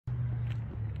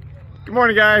Good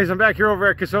morning, guys. I'm back here over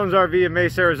at Casone's RV in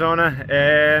Mesa, Arizona,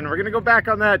 and we're gonna go back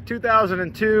on that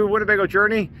 2002 Winnebago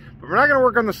Journey, but we're not gonna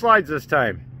work on the slides this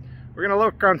time. We're gonna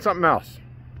look on something else.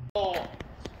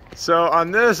 So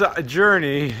on this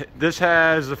Journey, this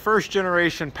has the first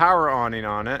generation power awning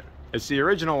on it. It's the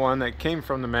original one that came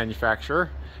from the manufacturer.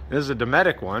 This is a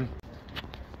Dometic one.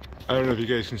 I don't know if you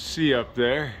guys can see up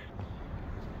there.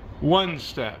 One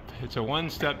step. It's a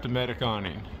one-step Dometic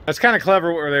awning. That's kind of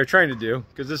clever what they're trying to do,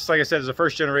 because this, like I said, is the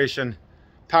first generation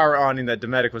power awning that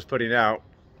Dometic was putting out.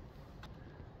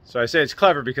 So I say it's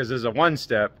clever because this is a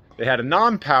one-step. They had a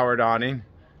non-powered awning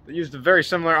that used very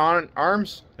similar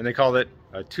arms, and they called it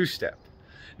a two-step.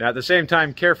 Now at the same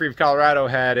time, Carefree of Colorado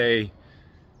had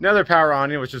another power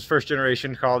awning, which was first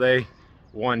generation, called a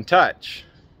one-touch.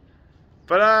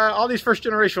 But all these first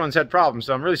generation ones had problems,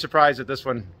 so I'm really surprised that this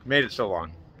one made it so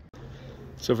long.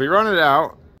 So if we run it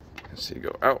out, let's see,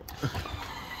 go out.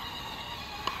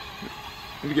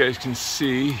 You guys can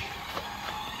see,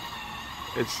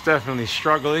 it's definitely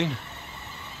struggling.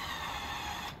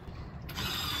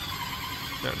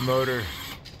 That motor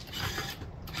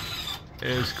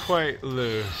is quite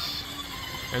loose,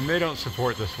 and they don't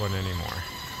support this one anymore.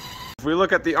 If we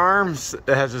look at the arms,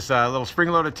 it has this little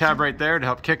spring-loaded tab right there to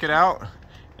help kick it out.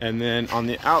 And then on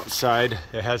the outside,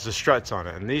 it has the struts on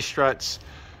it. And these struts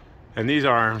and these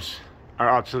arms are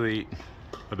obsolete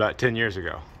about 10 years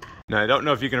ago. Now, I don't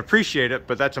know if you can appreciate it,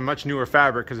 but that's a much newer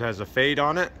fabric because it has a fade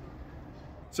on it.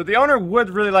 So the owner would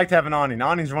really like to have an awning.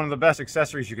 Awning is one of the best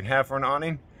accessories you can have for an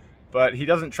awning, but he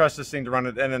doesn't trust this thing to run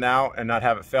it in and out and not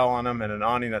have it fail on him, and an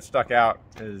awning that's stuck out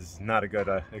is not a good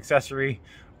accessory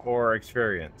or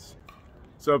experience.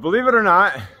 So believe it or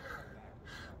not,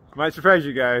 might surprise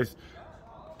you guys,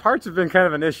 parts have been kind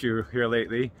of an issue here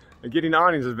lately. And getting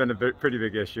awnings has been a pretty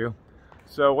big issue.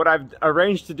 So what I've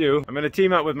arranged to do, I'm going to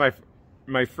team up with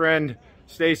my friend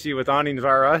Stacy with Awnings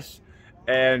R Us,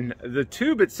 and the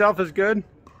tube itself is good,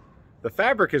 the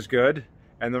fabric is good,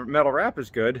 and the metal wrap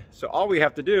is good. So all we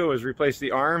have to do is replace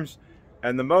the arms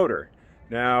and the motor.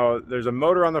 Now there's a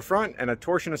motor on the front and a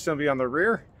torsion assembly on the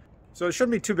rear, so it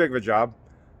shouldn't be too big of a job.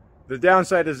 The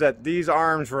downside is that these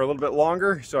arms were a little bit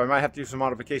longer, so I might have to do some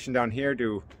modification down here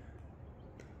to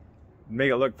make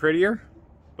it look prettier,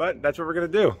 but that's what we're going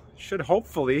to do. Should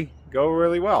hopefully go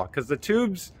really well, because the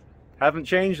tubes haven't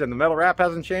changed and the metal wrap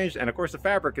hasn't changed, and of course the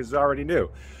fabric is already new.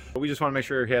 But we just want to make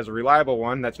sure he has a reliable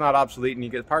one that's not obsolete and you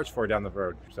get parts for down the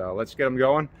road. So let's get them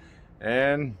going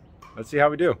and let's see how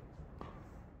we do.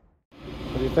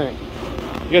 What do you think?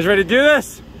 You guys ready to do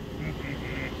this?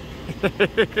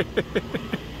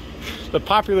 The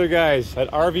popular guys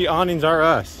at RV Awnings R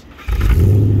Us.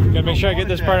 Gotta make sure I get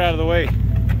this part out of the way.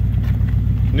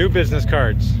 New business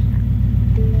cards.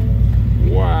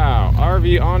 Wow,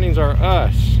 RV Awnings R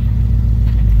Us.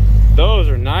 Those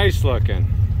are nice looking.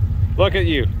 Look at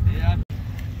you. Yeah.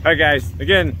 Alright guys,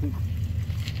 again,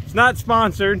 it's not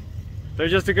sponsored. They're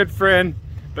just a good friend,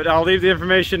 but I'll leave the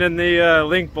information in the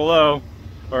link below,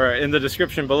 or in the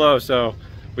description below, so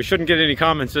we shouldn't get any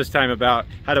comments this time about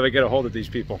how do I get a hold of these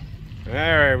people.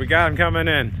 Alright, we got them coming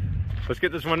in. Let's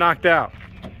get this one knocked out.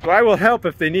 So I will help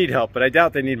if they need help, but I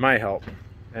doubt they need my help.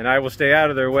 And I will stay out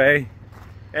of their way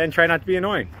and try not to be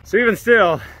annoying. So even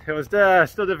still, it was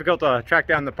still difficult to track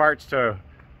down the parts to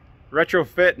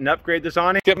retrofit and upgrade this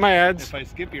awning. Skip my ads. If I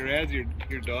skip your ads, your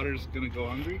daughter's gonna go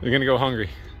hungry? They're gonna go hungry.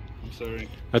 I'm sorry.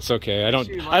 That's okay. I don't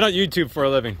YouTube for a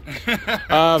living.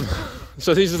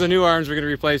 So these are the new arms we're gonna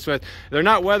replace with. They're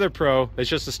not Weather Pro. It's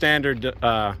just a standard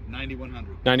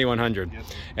 9100. 9100. Yes.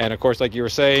 And of course, like you were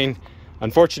saying,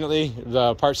 unfortunately,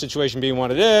 the part situation being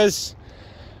what it is,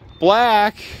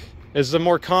 black is the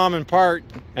more common part,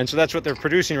 and so that's what they're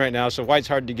producing right now. So white's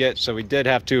hard to get, so we did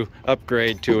have to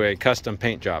upgrade to a custom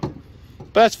paint job.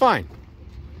 But that's fine,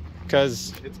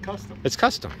 because it's custom. It's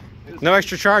custom. No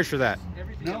extra charge for that.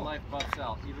 Everything in life buffs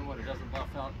out. Even when it doesn't buff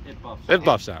out, it buffs out. It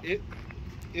buffs out.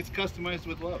 It's customized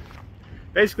with love.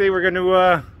 Basically, we're going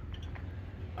to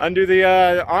undo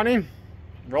the awning,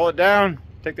 roll it down,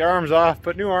 take the arms off,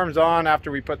 put new arms on after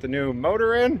we put the new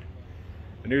motor in,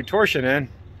 the new torsion in,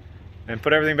 and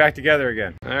put everything back together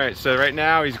again. All right, so right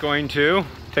now he's going to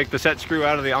take the set screw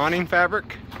out of the awning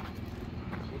fabric.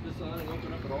 Would this awning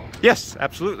open up at all? Yes,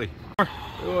 absolutely. We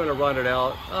want to run it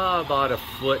out about a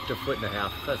foot to foot and a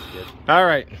half. That's good. All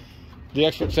right, the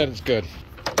expert said it's good.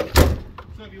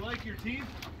 So if you like your teeth,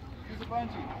 here's a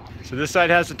bungee. So this side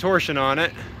has the torsion on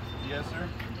it. Yes, sir.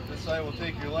 This side will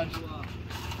take your lunch.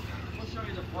 We'll show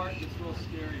you the part that's a little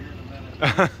scary here in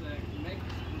a minute. Make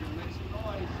some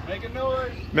noise. Make a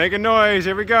noise. Make a noise,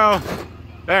 here we go.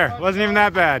 There, wasn't even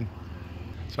that bad.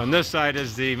 So on this side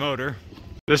is the motor.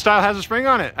 This style has a spring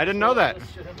on it. I didn't know that.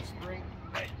 This should have a spring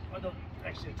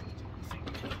Actually,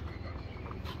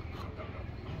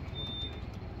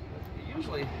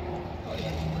 Usually.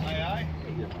 aye.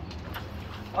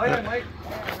 Oh yeah, Mike.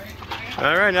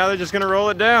 All right, now they're just gonna roll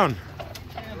it down.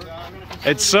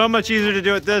 It's so much easier to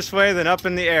do it this way than up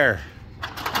in the air.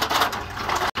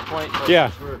 Point,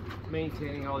 Yeah. We're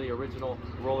maintaining all the original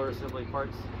roller assembly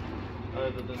parts.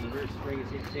 Other than the rear spring is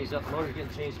getting changed out, the motor's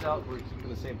getting changed out. We're keeping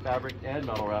the same fabric and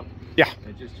metal wrap. Yeah.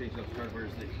 And just changing up the hardware,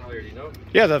 as they probably already know.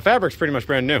 Yeah, the fabric's pretty much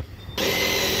brand new.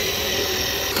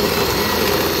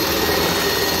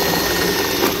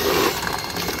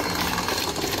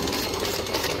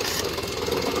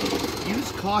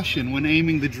 Use caution when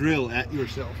aiming the drill at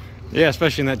yourself. Yeah,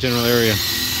 especially in that general area.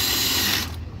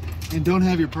 And don't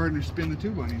have your partner spin the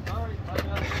tube on you. All right,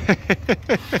 I got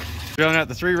it. Drilling out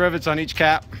the 3 rivets on each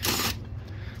cap.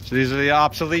 So these are the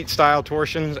obsolete style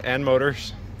torsions and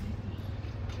motors.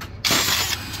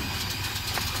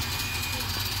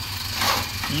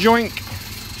 Yoink!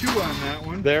 2 on that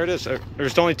one. There it is.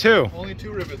 There's only 2. Only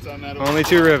 2 rivets on that one. Only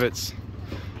 2 rivets.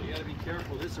 You gotta be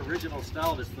careful. This original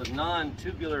style, this the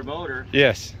non-tubular motor,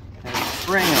 Yes. has a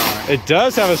spring on it. It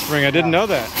does have a spring. I didn't know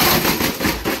that.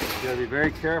 You gotta be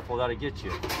very careful, that'll get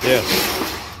you.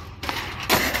 Yes.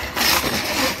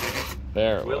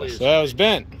 There it was. So that was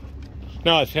bent.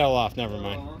 No, it fell off. Never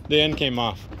mind. The end came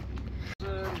off.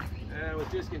 It was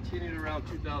discontinued around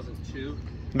 2002.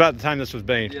 About the time this was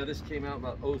made. Yeah, this came out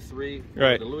about 03 for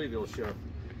Right. the Louisville show.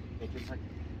 It's just like,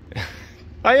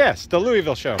 Oh yes, the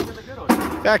Louisville show. for the good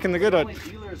old Back in the good old. only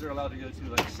dealers are allowed to go to,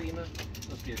 like SEMA,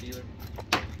 must be a dealer,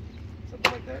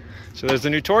 something like that. So there's the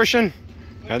new torsion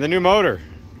and the new motor,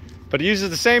 but it uses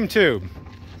the same tube.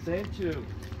 Same tube,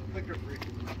 clicker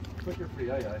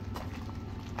free, aye aye.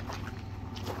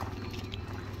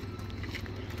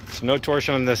 So no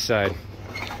torsion on this side.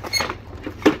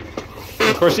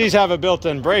 Of course, these have a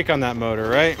built-in brake on that motor,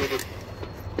 right?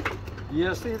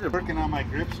 Yes, they did. Working on my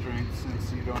grip strength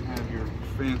since you don't have your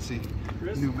fancy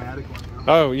pneumatic one.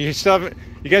 Oh, you still haven't?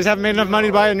 You guys haven't made enough money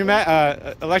to buy a new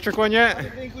electric one I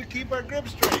yet? think we keep our grip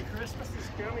straight. Christmas is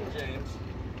coming, James.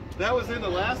 That was in the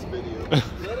last video.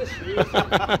 Let us use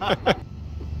it.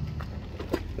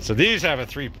 So these have a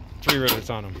three rivets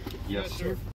on them. Yes,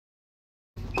 sir.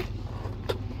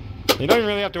 You don't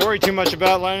really have to worry too much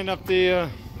about lining up the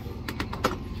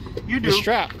You do. the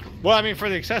strap. Well, I mean for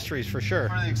the accessories for sure.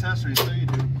 For the accessories, so you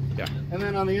do. Yeah. And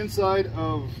then on the inside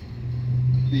of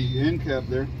the end cap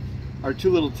there are 2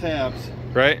 little tabs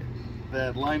Right?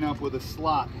 that line up with a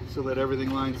slot so that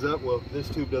everything lines up. Well, this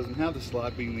tube doesn't have the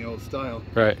slot being the old style.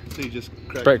 Right. So you just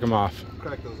Break them off.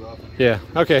 Crack those off. Yeah.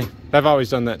 Okay. I've always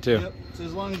done that too. Yep. So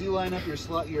as long as you line up your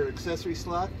slot, your accessory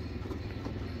slot,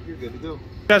 you're good to go.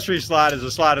 Accessory slot is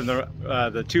a slot in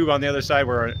the tube on the other side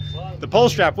where the pole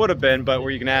strap would have been, but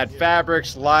where you can add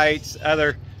fabrics, lights,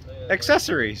 other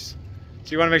accessories.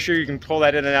 So you want to make sure you can pull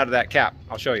that in and out of that cap.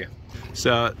 I'll show you.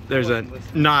 So there's a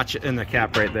notch in the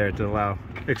cap right there to allow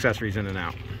accessories in and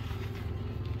out.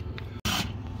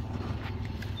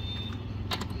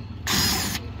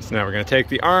 So now we're going to take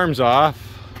the arms off.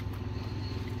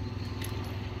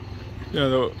 You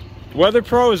know, the Weather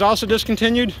Pro is also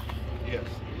discontinued. Yes.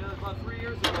 Yeah, about 3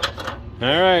 years ago.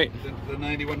 All right. The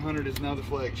 9100 is now the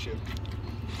flagship.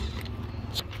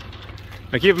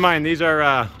 Now keep in mind, these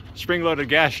are spring-loaded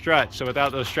gas struts, so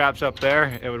without those straps up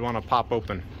there, it would want to pop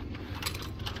open.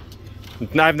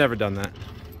 I've never done that.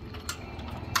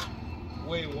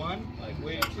 Way 1, like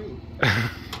way 2.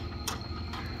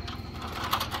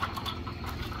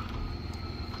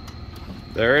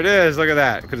 There it is, look at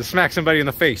that. Could have smacked somebody in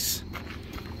the face.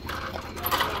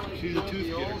 She's a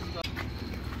tooth getter.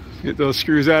 Get those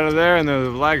screws out of there, and the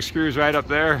lag screws right up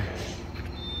there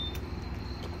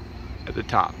at the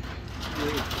top.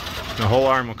 The whole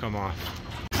arm will come off.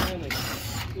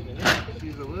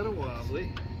 She's a little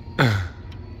wobbly.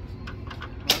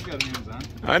 I've got hands on.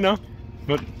 I know,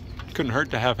 but couldn't hurt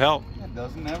to have help. It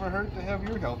doesn't ever hurt to have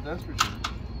your help, that's for sure.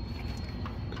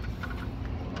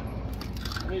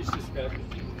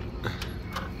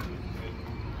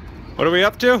 What are we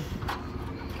up to?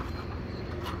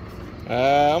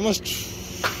 Almost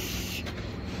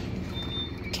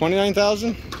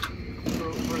 29,000.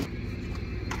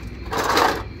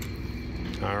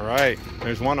 All right,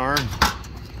 there's one arm.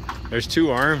 There's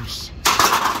 2 arms.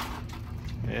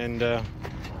 And the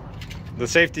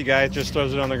safety guy just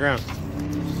throws it on the ground.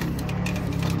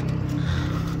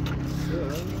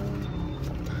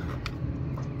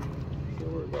 So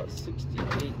we're about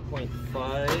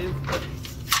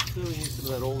 68.5. Still use some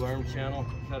of that old arm channel.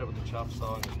 Cut it with the chop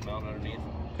saw and just mount underneath.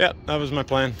 Yep, that was my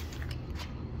plan.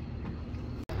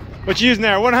 What you using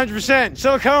there? 100%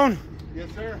 silicone? Yes,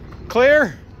 sir.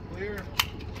 Clear? Clear.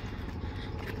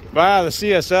 Wow, the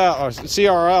CSL or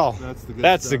CRL. That's the good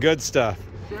That's stuff. the good stuff.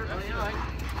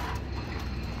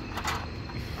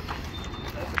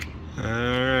 All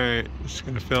right, just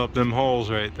gonna fill up them holes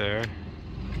right there.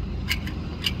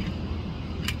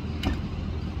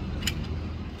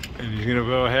 And he's gonna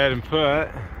go ahead and put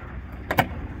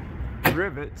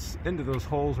rivets into those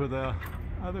holes where the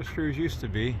other screws used to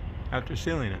be after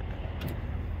sealing it.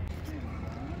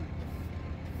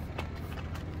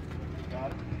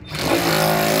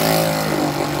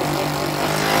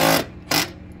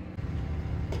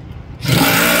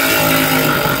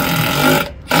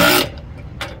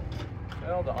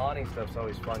 Well, the awning stuff's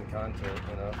always fun content,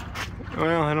 you know.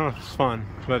 Well, I don't know if it's fun,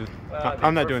 but Well, I mean,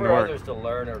 I'm not doing the for work. others to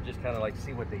learn or just kind of like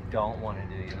see what they don't want to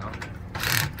do, you know.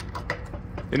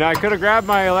 You know, I could have grabbed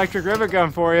my electric rivet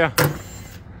gun for you.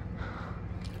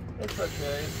 It's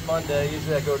okay. It's Monday.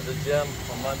 Usually I go to the gym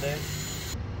on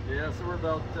Mondays. Yeah, so we're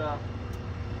about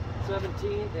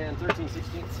 17 and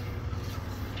 13/16.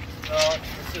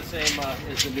 It's the same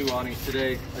as the new awnings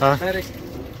today. A synthetic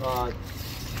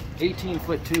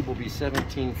 18-foot tube will be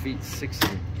 17 feet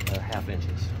 6.5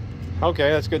 inches. Okay,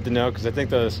 that's good to know because I think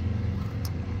those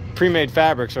pre-made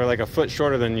fabrics are like a foot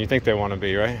shorter than you think they want to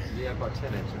be, right? Yeah, about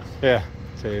 10 inches. Yeah.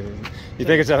 So you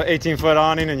think it's an 18-foot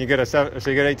awning and you get so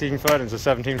you get 18 foot and it's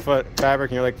a 17-foot fabric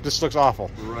and you're like, this looks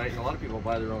awful. Right, and a lot of people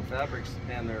buy their own fabrics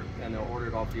and they'll order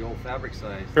it off the old fabric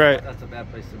size. Right. That's a bad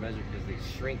place to measure because they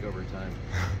shrink over time.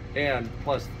 And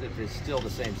plus, if it's still the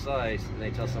same size, and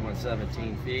they tell someone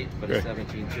 17 feet, but it's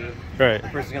 17.2. Right. The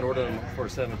person's gonna order them for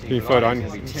 17 foot foot on.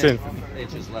 It's gonna be 10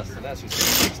 inches less than that. So it's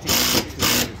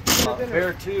 16 inches.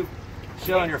 Bare tube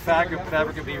showing your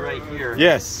fabric would be right here.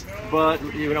 Yes. But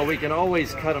you know we can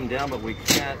always cut them down, but we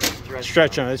can't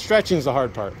Stretch on it. Stretching's the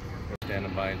hard part.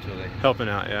 Standing by until they. Helping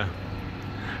out, yeah.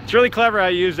 It's really clever. I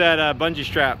use that bungee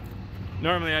strap.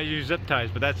 Normally I use zip ties,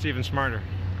 but that's even smarter.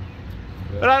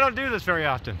 Yeah. But I don't do this very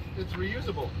often. It's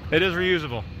reusable. It is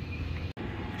reusable.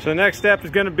 So the next step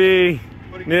is going to be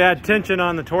you need to add tension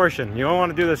on the torsion. You don't want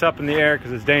to do this up in the air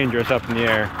because it's dangerous up in the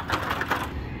air.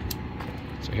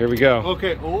 So here we go.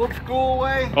 Okay, old school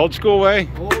way. Old school way.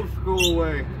 Old school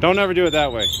way. Don't ever do it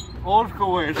that way. Old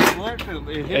school way.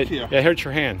 It hits you. It hurts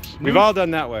your hands. We've all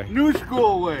done that way. New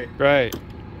school way. Right.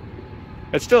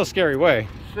 It's still a scary way.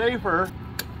 Safer.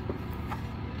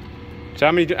 So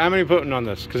how many putting on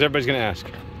this? Because everybody's gonna ask.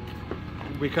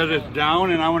 Because it's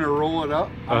down and I want to roll it up,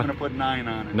 I'm gonna put 9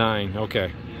 on it. 9.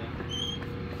 Okay.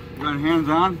 You got hands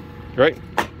on? Right.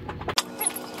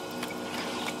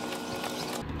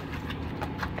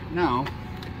 Now,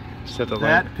 Set the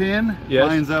that line. pin Yes.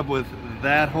 lines up with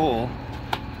that hole,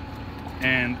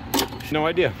 and No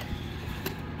idea.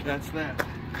 that's that. All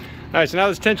right, so now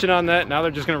there's tension on that. Now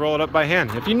they're just going to roll it up by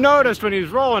hand. If you noticed when he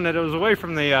was rolling it, it was away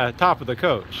from the top of the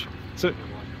coach. So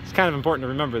it's kind of important to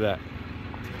remember that.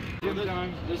 This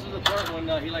is the part when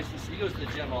he goes to the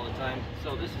gym all the time.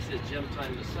 So this is his gym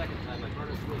time. The second time, my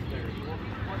brother's was there. He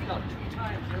works out 2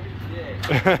 times every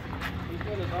day. He's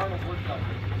doing his arm and workout.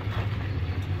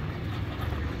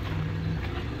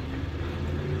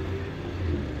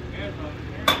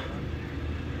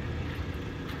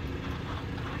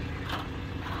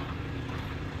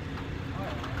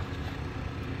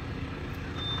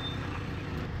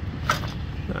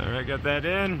 All right, got that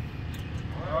in.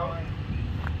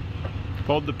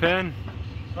 Pulled the pin.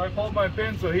 So I pulled my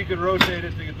pin so he could rotate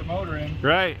it to get the motor in.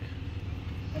 Right.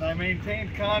 And I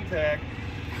maintained contact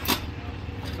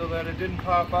so that it didn't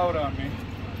pop out on me.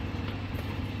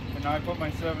 And now I put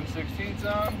my 7/16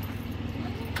 on.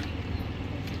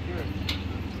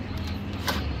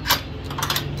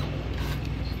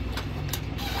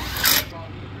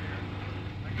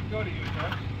 I can go to you,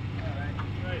 Chuck.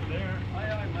 Right there.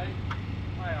 Aye, mate.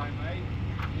 Aye, mate.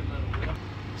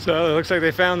 So it looks like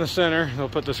they found the center. They'll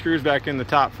put the screws back in the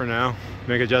top for now.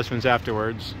 Make adjustments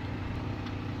afterwards.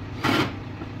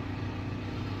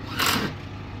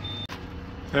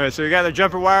 All right, so you got the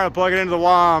jumper wire. Plug it into the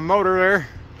motor there,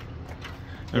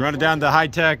 and run it down to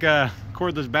high-tech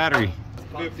cordless battery.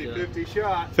 50-50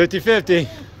 shot. 50-50.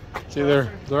 It's either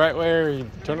the right way or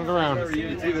you turn it around.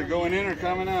 It's either going in or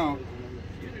coming out.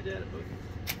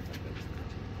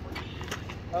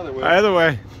 Other way. Either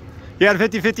way. You got a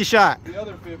 50-50 shot. The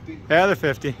other 50. The other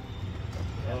 50. It's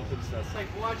like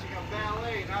watching a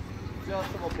ballet.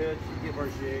 Adjustable bit, give our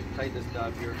shade, tighten this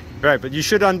knob here. Right, but you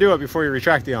should undo it before you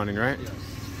retract the awning, right? Yes.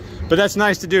 But that's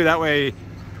nice to do. That way,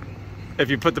 if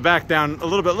you put the back down a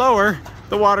little bit lower,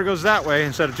 the water goes that way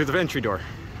instead of to the entry door.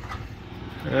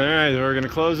 All right, we're gonna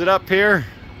close it up here.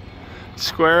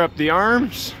 Square up the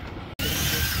arms.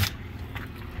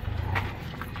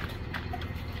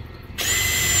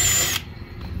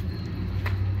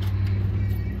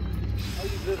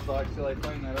 this box till I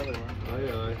find that other one.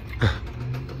 Oh,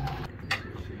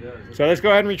 yeah. So let's go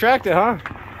ahead and retract it, huh?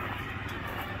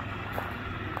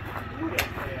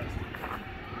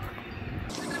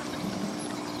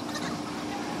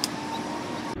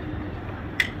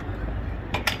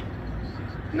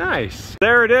 Nice.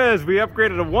 There it is. We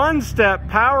upgraded a one-step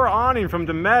power awning from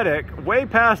Dometic way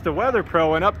past the Weather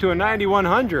Pro and up to a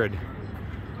 9100.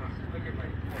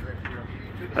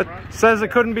 That says it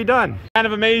couldn't be done. Kind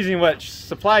of amazing what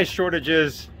supply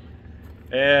shortages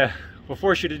will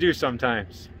force you to do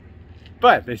sometimes.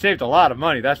 But they saved a lot of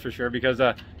money, that's for sure, because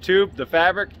the tube, the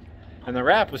fabric, and the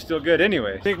wrap was still good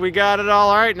anyway. I think we got it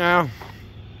all right now.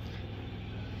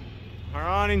 Our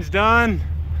awning's done.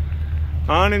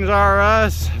 Awnings R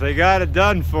Us, they got it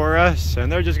done for us, and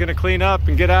they're just gonna clean up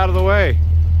and get out of the way.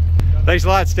 Thanks a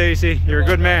lot, Stacy. You're a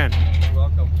good man. You're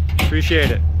welcome.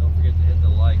 Appreciate it. Don't forget to hit the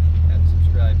like and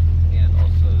subscribe, and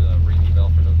also ring the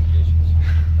bell for notifications.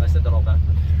 I said that all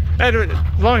backwards.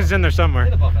 As long as it's in there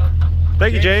somewhere.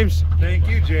 Thank you, James. Thank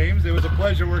you, James. It was a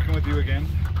pleasure working with you again.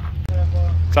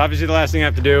 So obviously the last thing I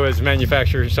have to do is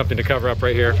manufacture something to cover up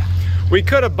right here. We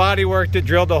could have body worked it,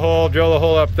 drilled the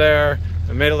hole up there,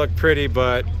 and made it look pretty,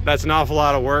 but that's an awful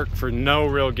lot of work for no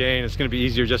real gain. It's going to be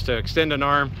easier just to extend an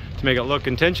arm to make it look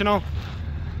intentional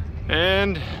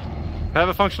and have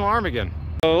a functional arm again.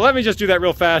 So let me just do that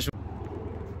real fast.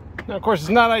 Now, of course, it's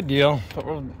not ideal, but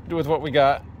we'll do with what we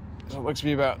got. So it looks to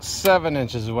be about 7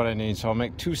 inches is what I need. So I'll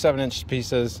make 2 7-inch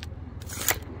pieces.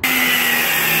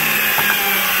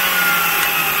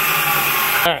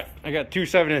 All right, I got 2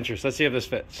 7-inchers. Let's see if this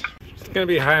fits. It's gonna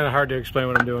be kind of hard to explain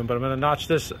what I'm doing, but I'm gonna notch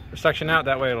this section out.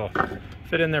 That way it'll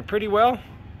fit in there pretty well.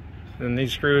 And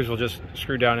these screws will just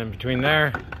screw down in between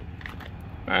there.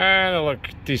 And it'll look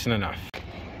decent enough.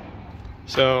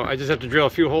 So I just have to drill a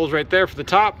few holes right there for the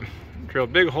top. Drill a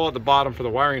big hole at the bottom for the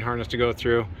wiring harness to go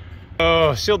through.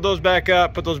 Oh, sealed those back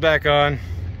up, put those back on.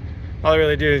 All I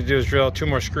really do is drill 2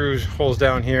 more screws, holes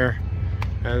down here,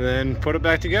 and then put it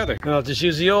back together. And I'll just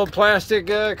use the old plastic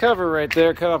cover right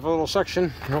there, cut off a little section.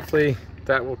 Hopefully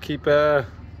that will keep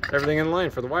everything in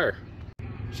line for the wire.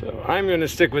 So I'm gonna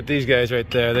stick with these guys right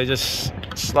there. They just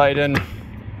slide in.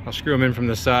 I'll screw them in from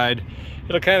the side.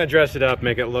 It'll kind of dress it up,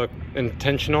 make it look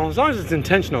intentional. As long as it's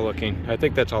intentional looking, I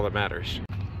think that's all that matters.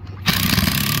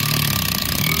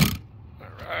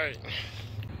 All right.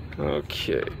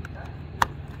 Okay.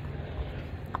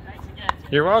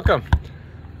 You're welcome.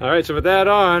 All right, so with that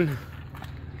on,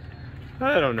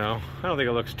 I don't know. I don't think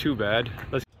it looks too bad.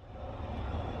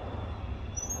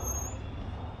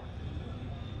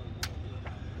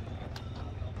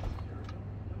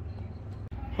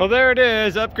 Well, there it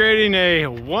is, upgrading a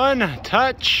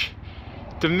one-touch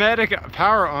Dometic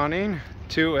power awning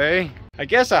to I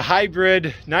guess a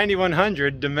hybrid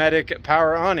 9100 Dometic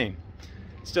power awning.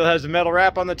 Still has the metal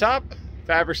wrap on the top,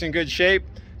 fabric's in good shape,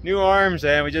 new arms,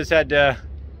 and we just had to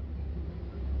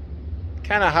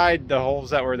kind of hide the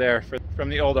holes that were there from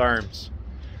the old arms.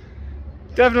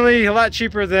 Definitely a lot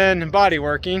cheaper than body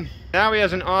working. Now he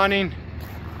has an awning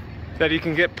that he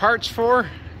can get parts for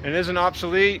and isn't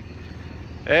obsolete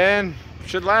and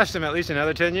should last him at least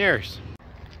another 10 years.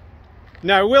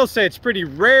 Now I will say it's pretty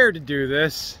rare to do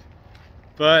this,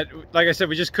 but like I said,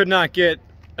 we just could not get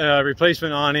a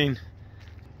replacement awning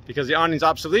because the awning's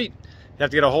obsolete. You have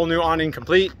to get a whole new awning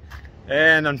complete.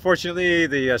 And unfortunately,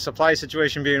 the supply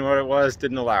situation being what it was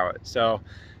didn't allow it. So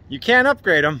you can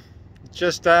upgrade them,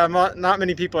 just not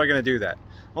many people are gonna do that.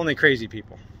 Only crazy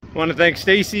people. I wanna thank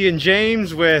Stacy and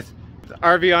James with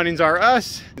RV Awnings R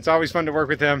Us. It's always fun to work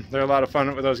with them. They're a lot of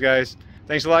fun with those guys.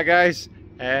 Thanks a lot, guys.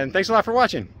 And thanks a lot for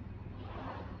watching.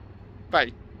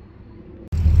 Bye.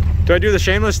 Do I do the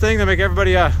shameless thing to make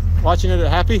everybody watching it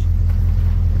happy?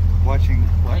 Watching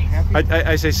what? Happy?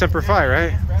 I say Semper Fi,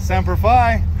 right? Semper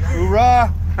Fi.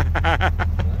 Hoorah.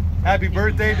 Happy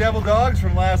birthday, Devil Dogs,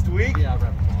 from last week. Yeah,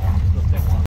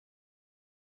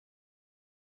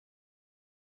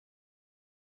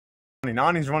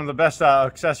 Awning's one of the best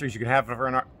accessories you can have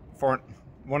for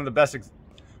one of the best.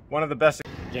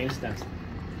 James Stemson.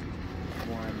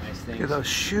 More nice things. Look at those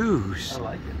shoes. I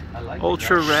like it. I like it.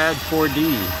 Ultra Rad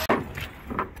 4D.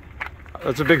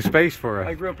 That's a big space for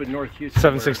I a grew up in North Houston.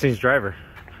 7/16 driver.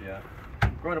 Yeah.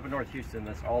 Growing up in North Houston,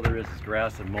 that's all there is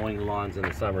grass and mowing lawns in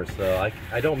the summer. So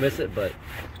I don't miss it, but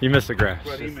You miss the grass.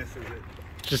 But he misses it.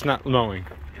 Just not mowing.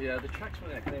 yeah, the truck's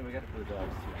when I claim we got it for the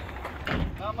dogs.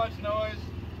 Not much noise.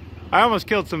 I almost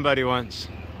killed somebody once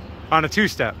on a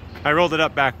 2-step. I rolled it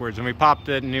up backwards and we popped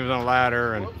it and he was on a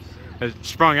ladder and Whoops. it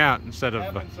sprung out instead of.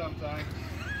 Happens sometimes.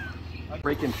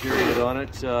 break-in period on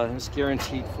it. It's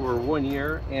guaranteed for 1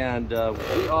 year, and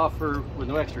we offer, with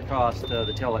no extra cost,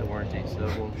 the taillight warranty.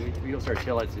 So we don't start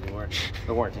taillights anymore.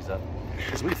 The warranty's up.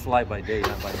 Because we fly by day,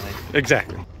 not by night.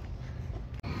 Exactly.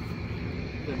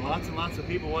 And lots of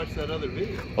people watch that other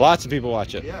video. Lots of people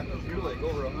watch it. Yeah, you're like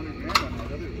over 100 grand on that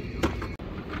other video.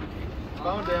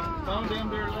 Found them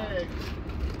their legs.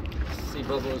 See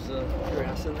Bobo's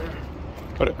grass in there?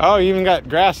 But, oh, you even got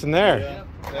grass in there. Yeah,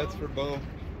 that's for Bo.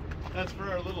 That's for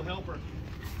our little helper.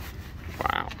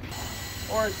 Wow.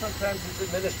 Or sometimes it's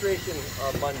administration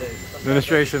Mondays. Sometimes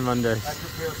Administration Mondays. I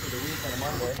prepare for the week on a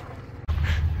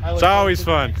Monday. It's always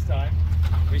fun. Next time.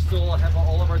 We still have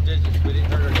all of our digits. We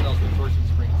didn't hurt ourselves with torsion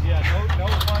springs. Yeah, no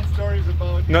fun stories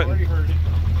about you No. already heard it.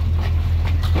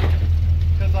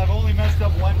 Because I've only messed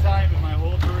up one time in my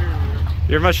whole career here.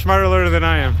 You're much smarter than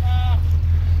I am.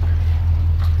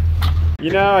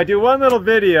 You know, I do one little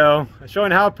video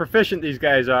showing how proficient these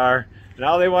guys are, and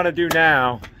all they want to do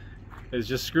now is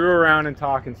just screw around and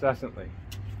talk incessantly.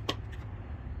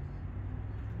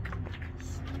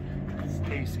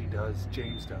 Stacy does,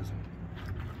 James doesn't.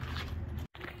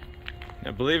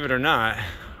 Now, believe it or not,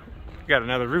 we got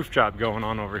another roof job going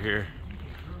on over here.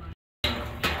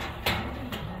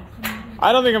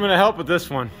 I don't think I'm going to help with this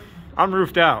one. I'm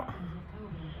roofed out.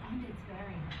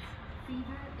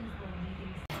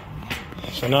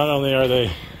 So not only are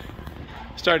they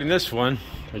starting this one,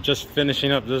 they're just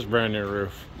finishing up this brand new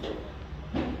roof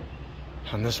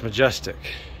on this Majestic.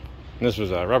 And this was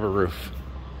a rubber roof.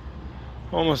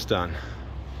 Almost done.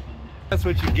 That's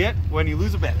what you get when you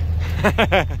lose a bet.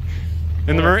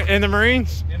 In the Marines? In the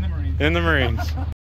Marines. In the Marines.